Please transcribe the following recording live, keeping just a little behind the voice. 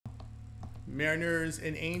Mariners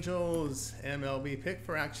and Angels MLB pick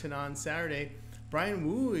for action on Saturday. Brian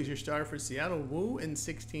Wu is your starter for Seattle. Wu in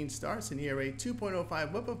 16 starts, an ERA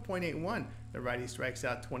 2.05, whip of .81. The righty strikes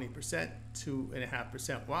out 20%,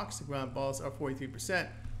 2.5% walks. The ground balls are 43%,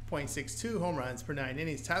 .62 home runs per 9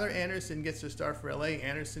 innings. Tyler Anderson gets the start for LA.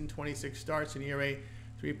 Anderson 26 starts, an ERA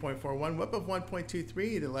 3.41, whip of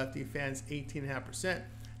 1.23. The lefty fans 18.5%.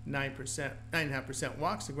 9.5%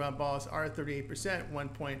 walks. The ground balls are 38%,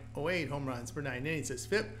 1.08 home runs per 9 innings. His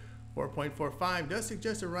FIP 4.45 does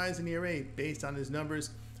suggest a rise in ERA based on his numbers.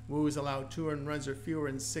 Wu has allowed 2 earned runs or fewer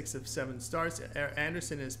in 6 of 7 starts.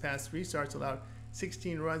 Anderson in his past 3 starts allowed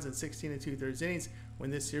 16 runs in 16 2/3 innings. When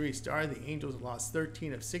this series started, the Angels lost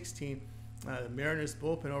 13 of 16. The Mariners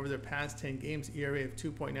bullpen over their past 10 games, ERA of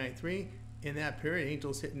 2.93. In that period,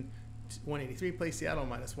 Angels hitting 183, play Seattle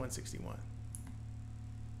minus 161.